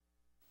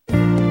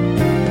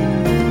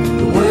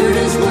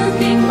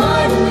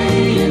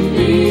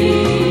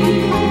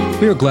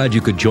We're glad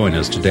you could join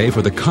us today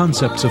for the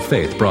Concepts of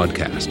Faith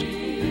broadcast.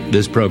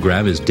 This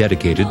program is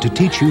dedicated to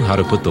teach you how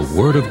to put the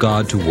Word of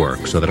God to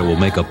work so that it will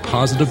make a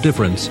positive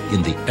difference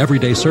in the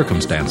everyday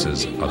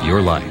circumstances of your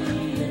life.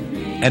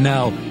 And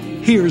now,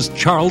 here's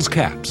Charles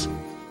Capps.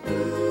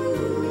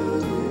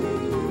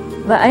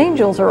 The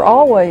angels are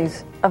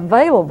always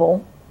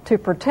available to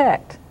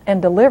protect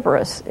and deliver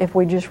us if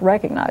we just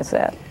recognize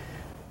that.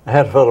 I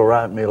had a fellow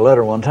write me a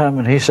letter one time,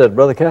 and he said,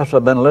 Brother Capps,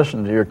 I've been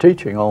listening to your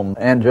teaching on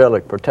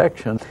angelic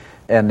protection,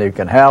 and you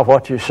can have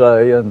what you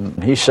say.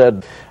 And he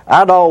said,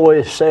 I'd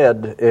always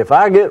said, if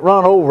I get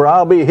run over,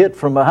 I'll be hit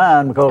from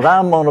behind because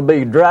I'm going to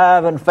be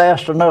driving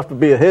fast enough to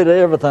be ahead of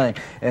everything.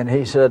 And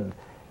he said,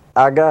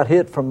 I got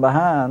hit from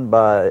behind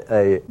by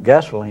a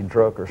gasoline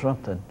truck or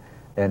something,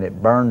 and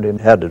it burned him,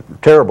 had a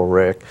terrible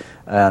wreck.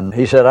 And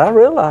he said, I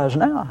realize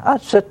now, I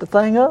set the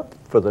thing up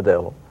for the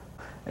devil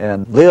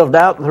and lived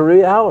out the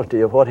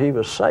reality of what he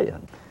was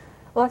saying.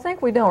 Well, I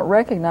think we don't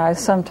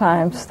recognize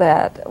sometimes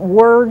that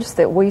words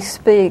that we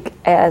speak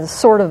as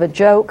sort of a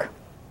joke,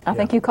 I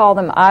think you call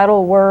them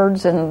idle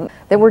words, and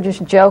that we're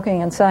just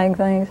joking and saying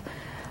things.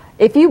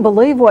 If you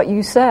believe what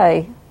you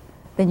say,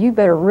 then you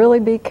better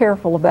really be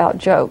careful about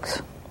jokes.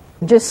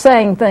 Just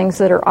saying things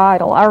that are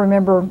idle. I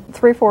remember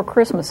 3 or 4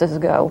 Christmases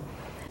ago,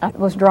 I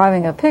was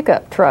driving a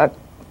pickup truck,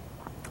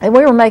 and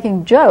we were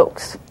making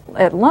jokes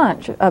at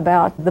lunch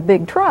about the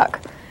big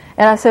truck.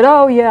 And I said,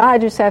 oh, yeah, I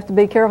just have to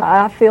be careful.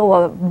 I feel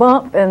a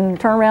bump and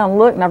turn around and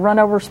look, and I run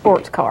over a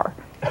sports car.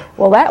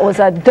 Well, that was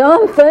a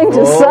dumb thing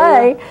to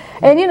say.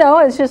 And, you know,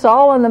 it's just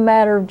all in the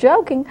matter of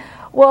joking.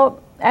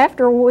 Well,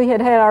 after we had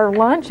had our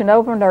lunch and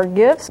opened our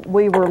gifts,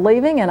 we were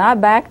leaving, and I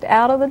backed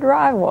out of the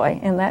driveway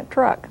in that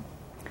truck.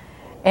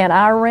 And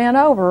I ran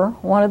over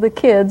one of the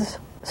kids'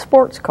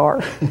 sports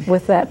cars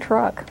with that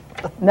truck.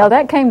 Now,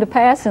 that came to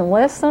pass in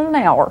less than an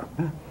hour.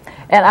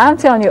 And I'm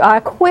telling you, I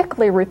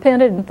quickly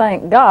repented and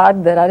thanked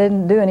God that I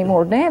didn't do any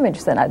more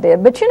damage than I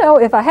did. But, you know,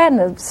 if I hadn't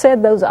have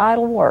said those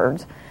idle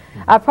words,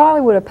 I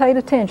probably would have paid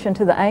attention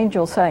to the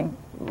angel saying,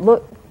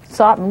 look,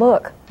 stop and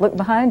look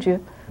behind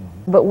you.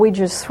 But we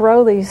just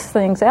throw these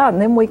things out,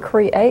 and then we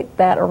create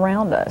that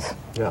around us.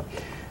 Yeah.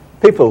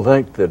 People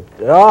think that,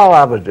 oh,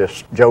 I was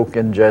just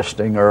joking,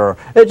 jesting, or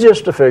it's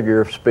just a figure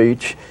of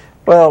speech.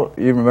 Well,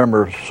 you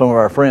remember some of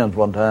our friends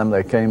one time,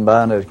 they came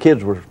by and the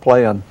kids were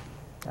playing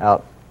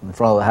out in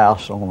front of the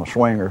house on a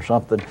swing or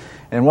something.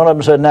 And one of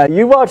them said, now,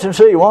 you watch and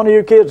see, one of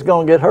your kids is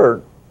going to get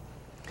hurt.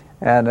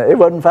 And it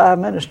wasn't 5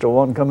 minutes till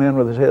one come in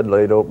with his head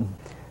laid open.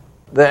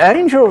 The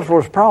angels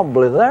was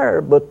probably there,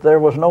 but there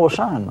was no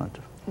assignment.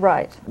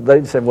 Right.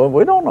 They'd say, well,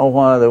 we don't know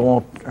why they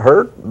won't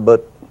hurt,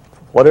 but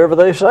whatever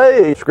they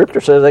say,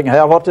 Scripture says they can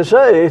have what they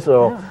say,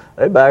 so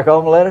they back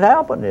off and let it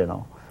happen, you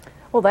know.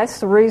 Well, that's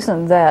the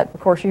reason that, of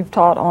course, you've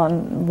taught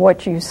on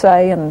what you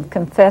say and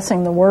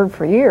confessing the Word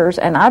for years,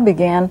 and I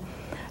began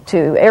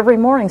to every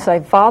morning say,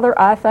 Father,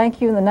 I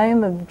thank you in the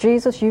name of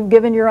Jesus. You've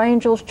given your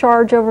angels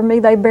charge over me.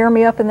 They bear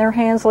me up in their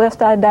hands,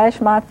 lest I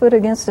dash my foot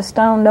against a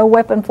stone. No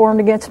weapon formed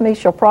against me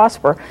shall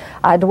prosper.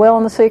 I dwell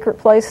in the secret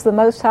place of the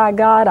Most High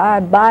God. I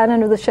abide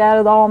under the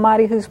shadow of the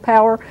Almighty, whose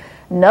power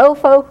no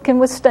foe can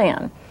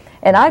withstand.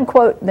 And I'd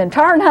quote the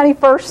entire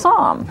 91st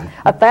Psalm.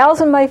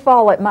 1,000 may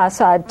fall at my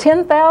side,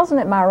 10,000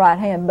 at my right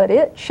hand, but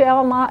it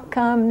shall not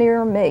come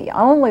near me.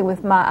 Only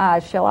with my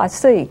eyes shall I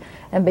see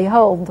and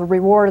behold the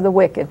reward of the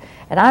wicked.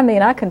 And I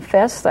mean, I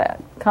confess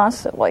that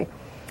constantly.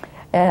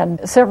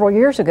 And several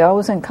years ago, I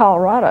was in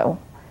Colorado,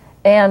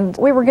 and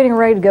we were getting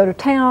ready to go to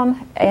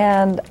town,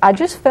 and I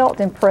just felt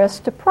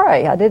impressed to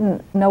pray. I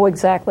didn't know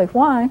exactly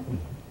why.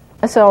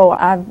 So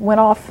I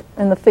went off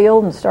in the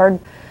field and started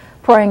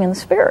praying in the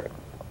Spirit.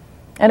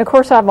 And, of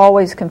course, I've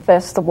always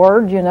confessed the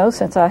Word, you know,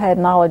 since I had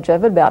knowledge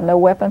of it, about no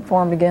weapon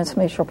formed against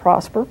me shall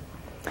prosper.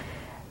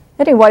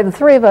 Anyway, the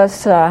 3 of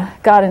us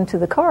got into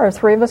the car,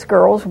 3 of us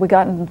girls. We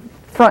got in the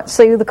front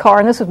seat of the car,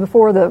 and this was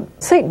before the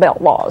seatbelt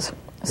laws.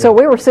 So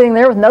we were sitting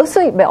there with no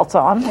seatbelts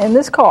on in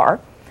this car.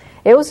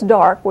 It was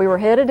dark. We were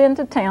headed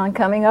into town,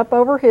 coming up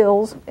over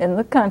hills in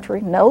the country,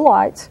 no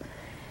lights.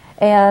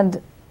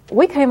 And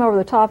we came over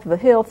the top of a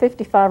hill,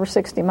 55 or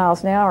 60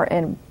 miles an hour,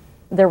 and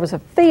there was a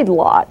feed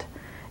lot.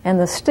 And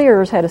the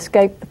steers had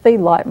escaped the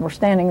feedlot and were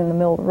standing in the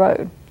middle of the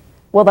road.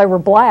 Well, they were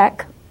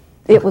black.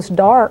 It was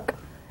dark.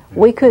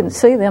 We couldn't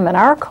see them, and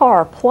our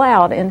car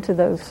plowed into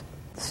those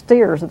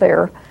steers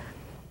there.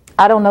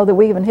 I don't know that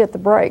we even hit the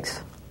brakes.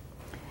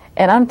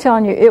 And I'm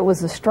telling you, it was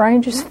the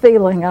strangest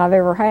feeling I've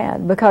ever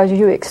had, because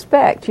you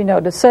expect, you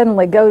know, to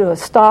suddenly go to a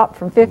stop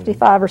from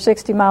 55 or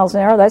 60 miles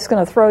an hour. That's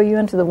going to throw you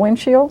into the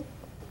windshield.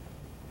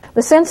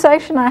 The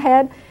sensation I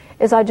had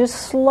is I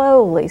just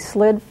slowly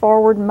slid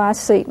forward in my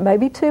seat,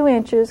 maybe 2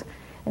 inches.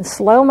 In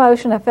slow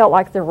motion, I felt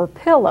like there were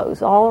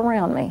pillows all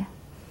around me.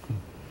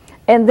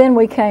 And then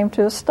we came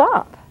to a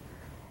stop.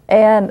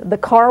 And the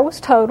car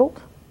was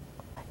totaled.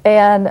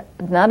 And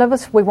none of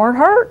us, we weren't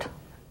hurt.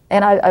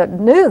 And I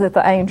knew that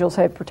the angels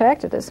had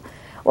protected us.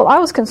 Well, I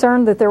was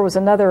concerned that there was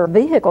another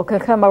vehicle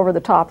could come over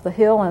the top of the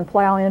hill and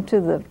plow into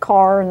the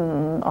car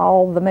and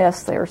all the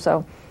mess there.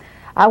 So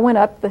I went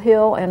up the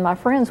hill, and my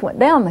friends went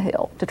down the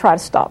hill to try to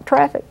stop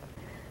traffic.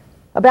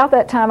 About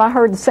that time, I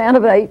heard the sound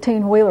of an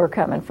 18-wheeler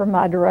coming from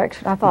my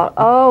direction. I thought,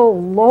 oh,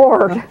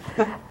 Lord,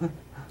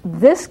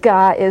 this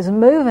guy is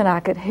moving.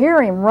 I could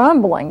hear him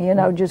rumbling,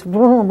 just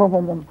boom, boom,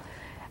 boom, boom.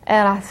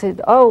 And I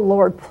said, oh,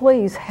 Lord,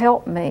 please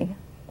help me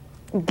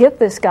get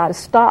this guy to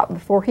stop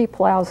before he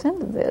plows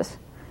into this.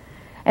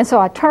 And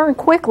so I turned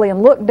quickly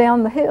and looked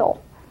down the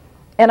hill.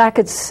 And I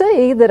could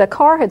see that a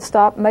car had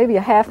stopped maybe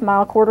a half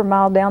mile, quarter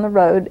mile down the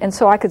road, and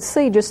so I could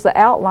see just the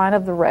outline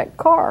of the wrecked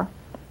car.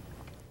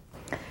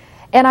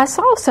 And I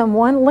saw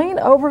someone lean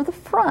over the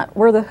front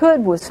where the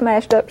hood was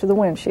smashed up to the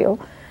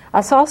windshield. I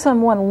saw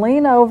someone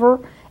lean over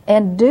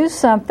and do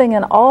something,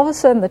 and all of a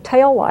sudden the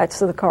tail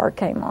lights of the car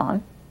came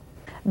on.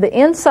 The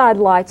inside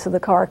lights of the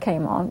car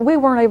came on. We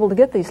weren't able to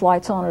get these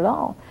lights on at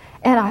all.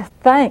 And I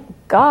thank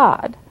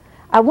God.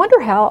 I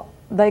wonder how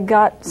they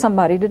got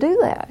somebody to do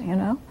that,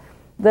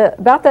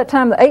 About that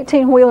time, the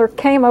 18-wheeler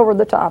came over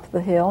the top of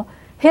the hill,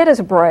 hit his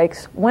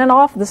brakes, went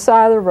off the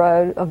side of the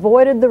road,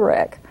 avoided the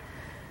wreck.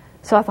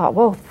 So I thought,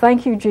 well,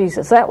 thank you,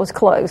 Jesus. That was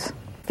close.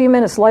 A few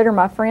minutes later,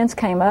 my friends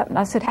came up, and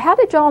I said, how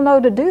did y'all know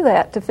to do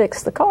that to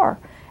fix the car?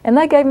 And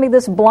they gave me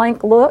this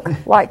blank look,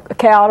 like a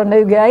cow at a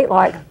new gate,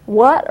 like,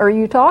 what are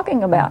you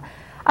talking about?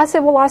 I said,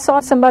 well, I saw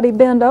somebody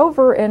bend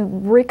over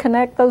and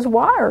reconnect those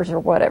wires or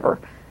whatever,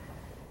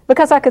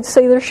 because I could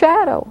see their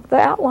shadow, the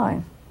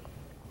outline.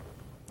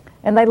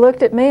 And they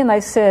looked at me and they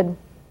said,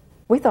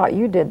 we thought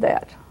you did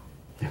that.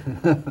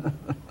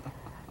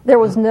 There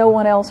was no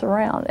one else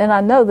around. And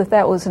I know that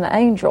that was an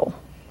angel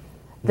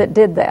that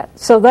did that.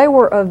 So they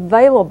were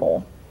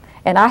available,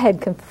 and I had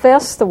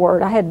confessed the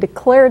word. I had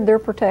declared their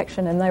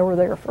protection, and they were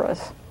there for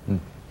us.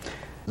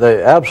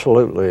 They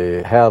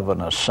absolutely have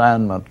an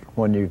assignment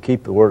when you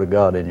keep the Word of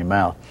God in your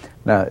mouth.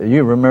 Now,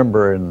 you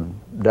remember in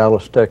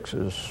Dallas,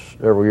 Texas,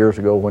 several years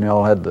ago when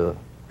y'all had the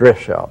dress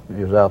shop.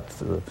 You was out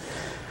to the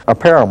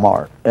apparel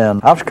mart,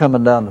 and I was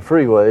coming down the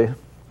freeway,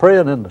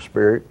 praying in the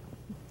Spirit.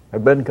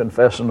 I'd been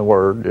confessing the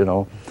Word,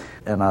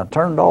 and I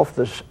turned off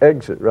this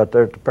exit right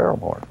there at the apparel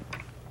mart.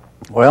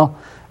 Well,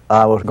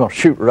 I was going to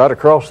shoot right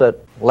across that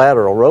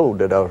lateral road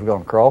that I was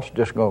going to cross,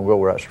 just going to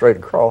go right straight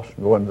across and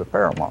go into the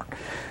apparel mart.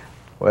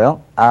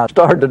 Well, I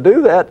started to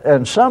do that,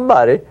 and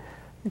somebody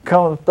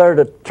come up there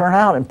to turn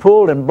out and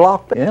pulled and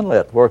blocked the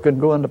inlet where I couldn't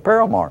go into the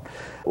apparel mart.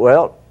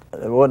 Well,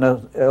 there wasn't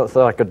anything else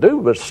I could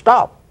do but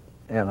stop.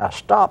 And I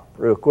stopped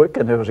real quick,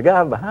 and there was a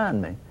guy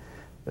behind me,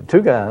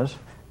 two guys,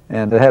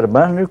 and they had a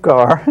brand new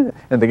car,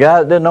 and the guy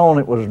that didn't own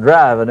it was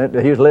driving it.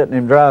 He was letting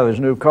him drive his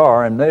new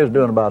car, and they was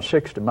doing about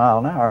 60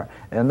 miles an hour,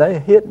 and they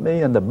hit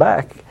me in the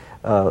back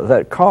of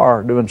that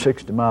car doing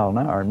 60 miles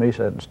an hour, and me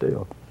sitting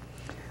still.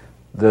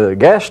 The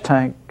gas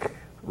tank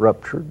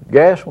ruptured,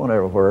 gas went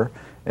everywhere,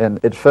 and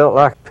it felt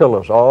like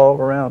pillows all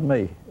around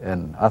me.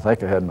 And I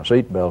think I had my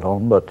seatbelt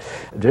on, but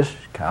just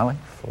kind of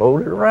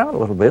floated around a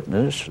little bit,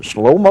 and it's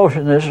slow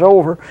motion, it's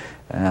over,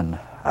 and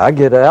I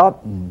get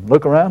out and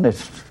look around,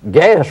 it's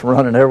gas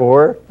running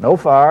everywhere, no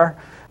fire,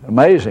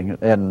 amazing,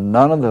 and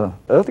none of the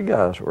other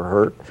guys were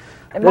hurt.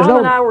 And Mom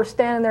and I were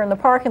standing there in the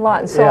parking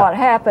lot and saw it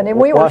happen, and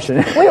we were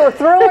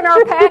throwing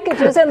our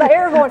packages in the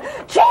air going,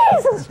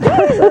 Jesus,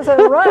 Jesus,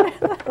 and running.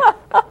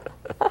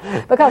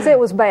 Because it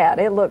was bad.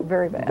 It looked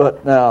very bad.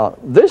 But now,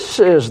 this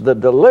is the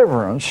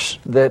deliverance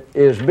that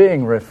is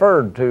being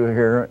referred to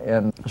here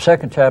in the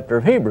 2nd chapter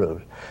of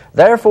Hebrews.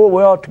 Therefore,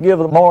 we ought to give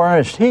the more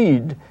earnest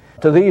heed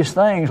to these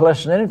things,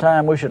 lest at any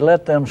time we should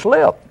let them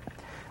slip.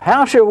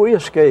 How shall we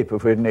escape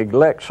if we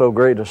neglect so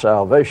great a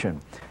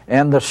salvation?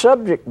 And the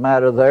subject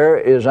matter there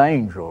is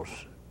angels.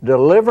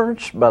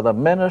 Deliverance by the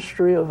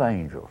ministry of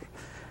angels.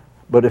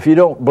 But if you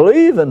don't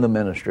believe in the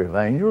ministry of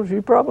angels,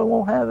 you probably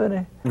won't have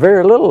any,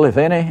 very little, if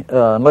any,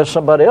 unless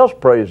somebody else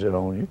prays it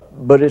on you.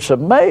 But it's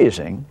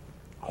amazing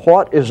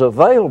what is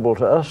available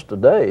to us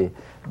today,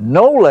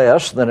 no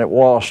less than it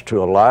was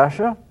to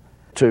Elisha,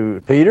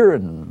 to Peter,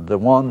 and the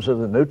ones of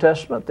the New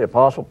Testament, the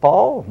Apostle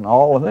Paul, and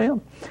all of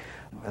them.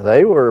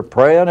 They were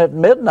praying at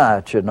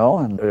midnight, and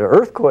an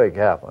earthquake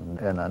happened,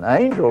 and an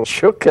angel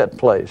shook that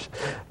place.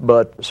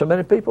 But so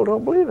many people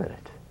don't believe in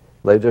it.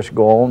 They just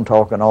go on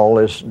talking all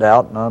this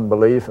doubt and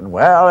unbelief, and,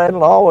 well,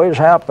 it'll always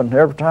happen.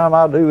 Every time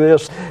I do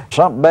this,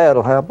 something bad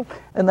will happen.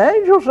 And the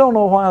angels don't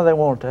know why they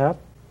want it to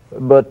happen.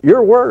 But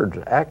your words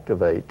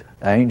activate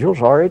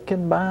angels, or it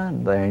can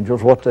bind the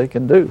angels, what they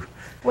can do.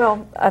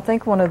 Well, I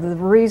think one of the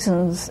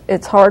reasons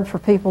it's hard for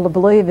people to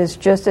believe is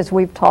just as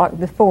we've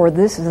talked before,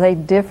 this is a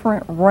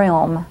different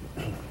realm.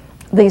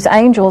 These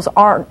angels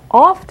aren't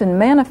often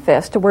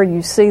manifest to where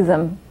you see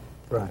them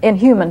in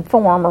human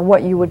form, or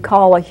what you would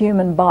call a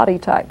human body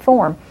type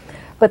form.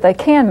 But they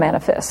can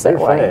manifest that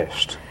way. They're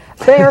fast.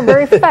 They are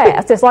very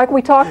fast. It's like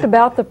we talked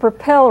about the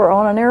propeller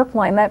on an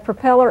airplane. That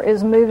propeller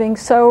is moving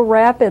so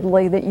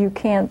rapidly that you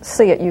can't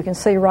see it. You can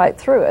see right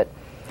through it.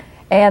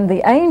 And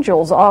the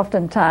angels,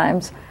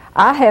 oftentimes,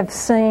 I have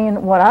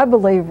seen what I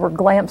believe were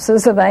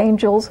glimpses of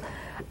angels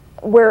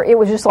where it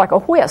was just like a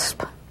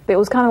wisp. It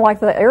was kind of like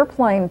the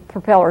airplane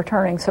propeller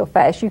turning so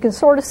fast. You can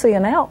sort of see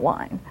an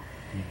outline.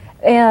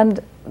 And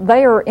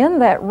they are in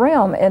that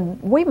realm,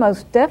 and we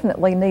most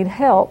definitely need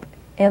help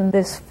in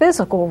this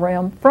physical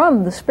realm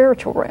from the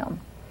spiritual realm.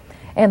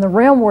 And the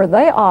realm where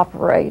they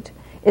operate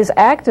is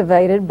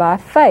activated by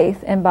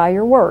faith and by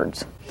your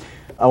words.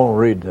 I want to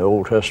read the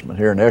Old Testament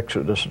here in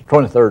Exodus,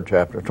 23rd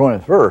chapter,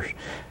 20th verse.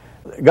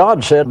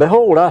 God said,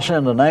 "Behold, I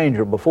send an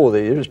angel before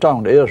thee," he was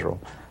talking to Israel,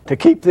 "to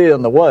keep thee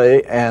in the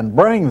way and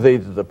bring thee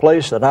to the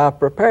place that I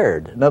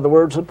prepared." In other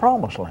words, the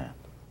promised land.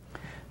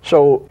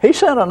 So he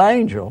sent an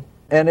angel,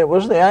 and it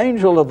was the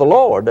angel of the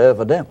Lord,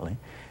 evidently,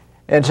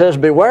 and says,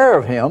 "Beware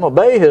of him,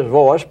 obey his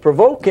voice,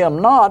 provoke him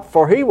not,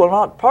 for he will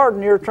not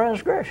pardon your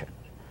transgressions."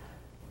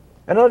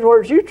 In other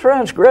words, you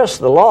transgress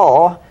the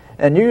law,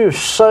 and you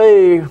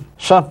say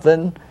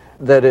something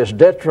that is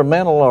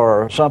detrimental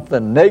or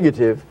something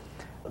negative,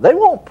 they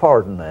won't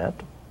pardon that.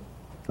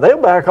 They'll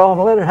back off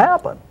and let it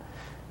happen.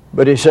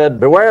 But he said,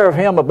 "Beware of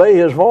him, obey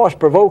his voice,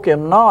 provoke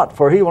him not,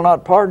 for he will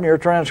not pardon your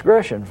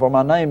transgression, for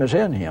my name is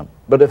in him.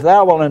 But if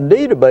thou wilt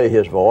indeed obey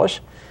his voice,"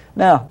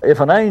 now,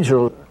 if an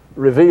angel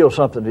reveals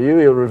something to you,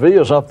 he'll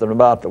reveal something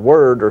about the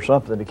word or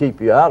something to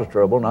keep you out of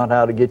trouble, not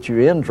how to get you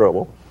in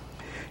trouble.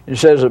 He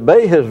says,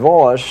 "Obey his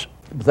voice,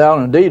 if thou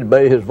indeed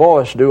obey his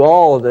voice, do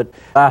all that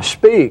I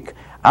speak.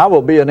 I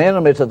will be an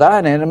enemy to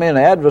thine enemy, and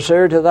an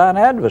adversary to thine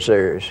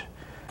adversaries.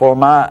 For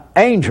my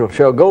angel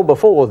shall go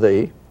before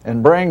thee,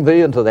 and bring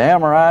thee into the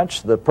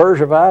Amorites, the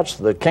Perizzites,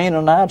 the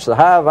Canaanites, the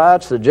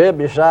Hivites, the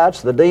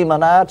Jebusites, the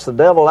Demonites, the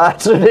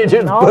Devilites," and he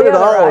just put it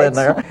all in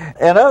there.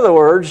 In other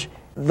words,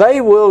 they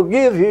will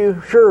give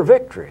you sure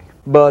victory.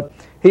 But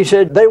he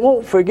said they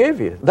won't forgive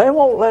you. They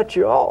won't let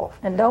you off.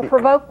 And don't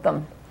provoke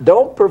them.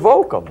 Don't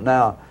provoke them.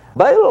 Now,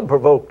 Balaam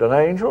provoked an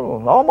angel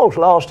and almost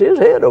lost his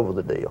head over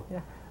the deal. Yeah.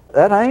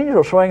 That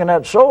angel swinging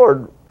that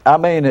sword, I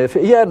mean, if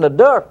he hadn't have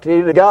ducked,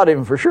 he'd have got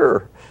him for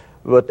sure.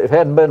 But if it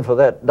hadn't been for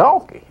that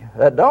donkey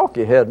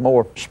had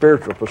more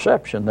spiritual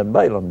perception than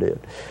Balaam did.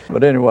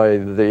 But anyway,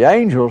 the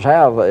angels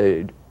have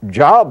a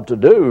job to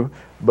do,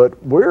 but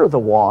we're the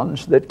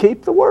ones that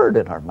keep the word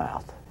in our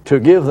mouth to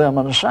give them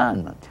an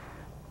assignment.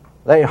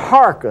 They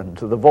hearken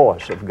to the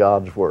voice of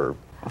God's word.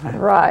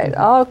 Right.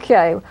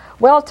 Okay.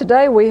 Well,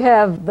 today we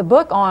have the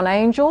book on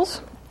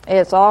angels.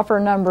 It's offer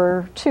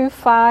number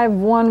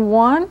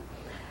 2511,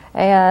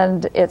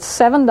 and it's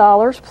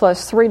 $7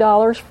 plus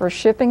 $3 for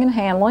shipping and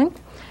handling.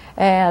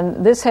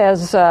 And this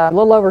has a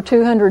little over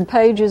 200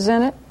 pages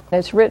in it.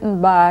 It's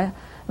written by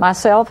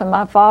myself and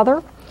my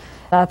father.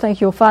 I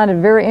think you'll find it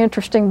a very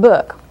interesting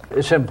book.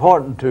 It's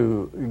important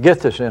to get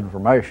this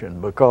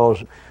information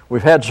because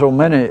we've had so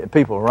many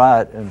people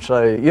write and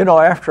say, you know,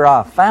 after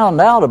I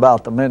found out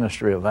about the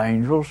ministry of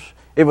angels,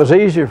 it was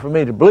easier for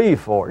me to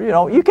believe for it. You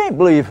know, you can't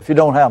believe if you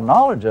don't have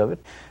knowledge of it.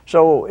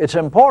 So it's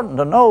important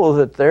to know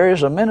that there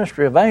is a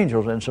ministry of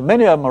angels, and so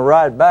many of them will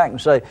write back and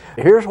say,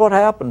 here's what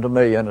happened to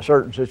me in a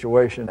certain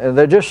situation. And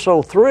they're just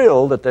so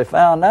thrilled that they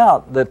found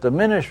out that the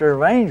ministry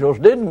of angels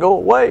didn't go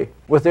away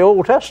with the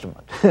Old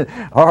Testament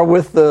or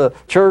with the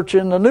church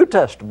in the New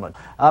Testament.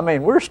 I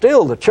mean, we're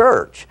still the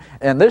church,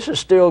 and this is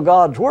still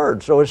God's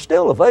Word, so it's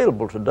still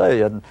available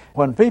today. And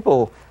when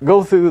people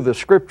go through the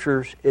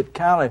Scriptures, it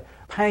kind of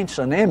paints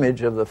an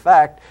image of the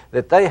fact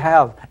that they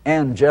have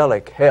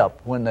angelic help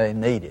when they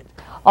need it.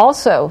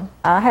 Also,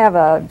 I have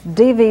a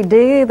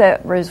DVD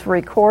that was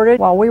recorded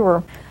while we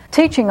were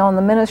teaching on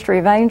the ministry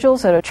of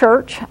angels at a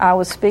church. I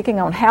was speaking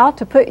on how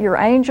to put your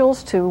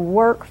angels to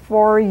work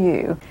for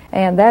you.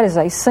 And that is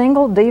a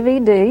single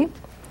DVD.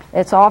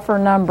 It's offer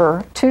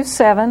number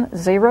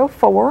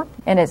 2704,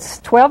 and it's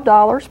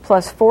 $12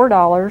 plus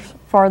 $4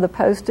 for the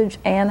postage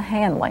and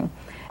handling.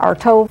 Our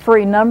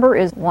toll-free number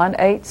is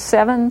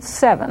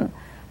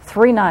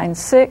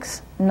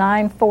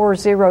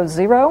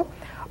 1-877-396-9400.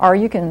 Or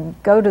you can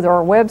go to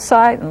our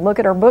website and look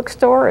at our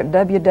bookstore at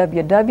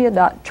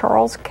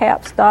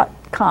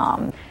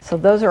www.charlescaps.com. So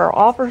those are our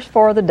offers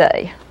for the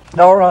day.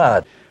 All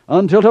right.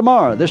 Until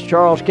tomorrow, this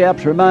Charles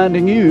Capps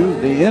reminding you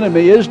the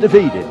enemy is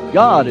defeated,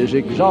 God is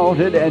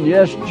exalted, and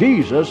yes,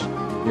 Jesus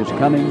is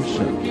coming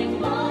soon.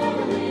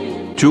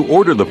 To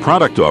order the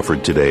product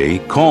offered today,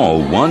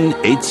 call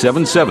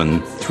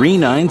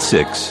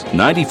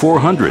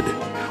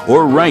 1-877-396-9400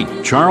 or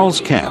write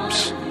Charles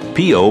Capps,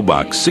 P.O.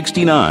 Box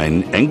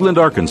 69, England,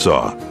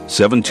 Arkansas,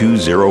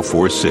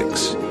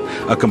 72046.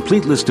 A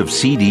complete list of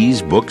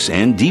CDs, books,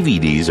 and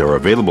DVDs are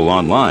available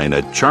online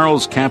at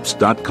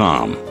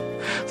charlescaps.com.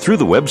 Through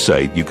the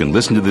website, you can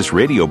listen to this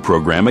radio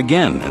program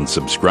again and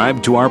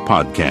subscribe to our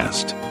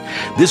podcast.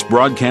 This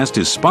broadcast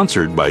is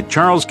sponsored by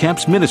Charles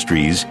Capps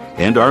Ministries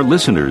and our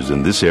listeners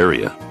in this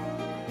area.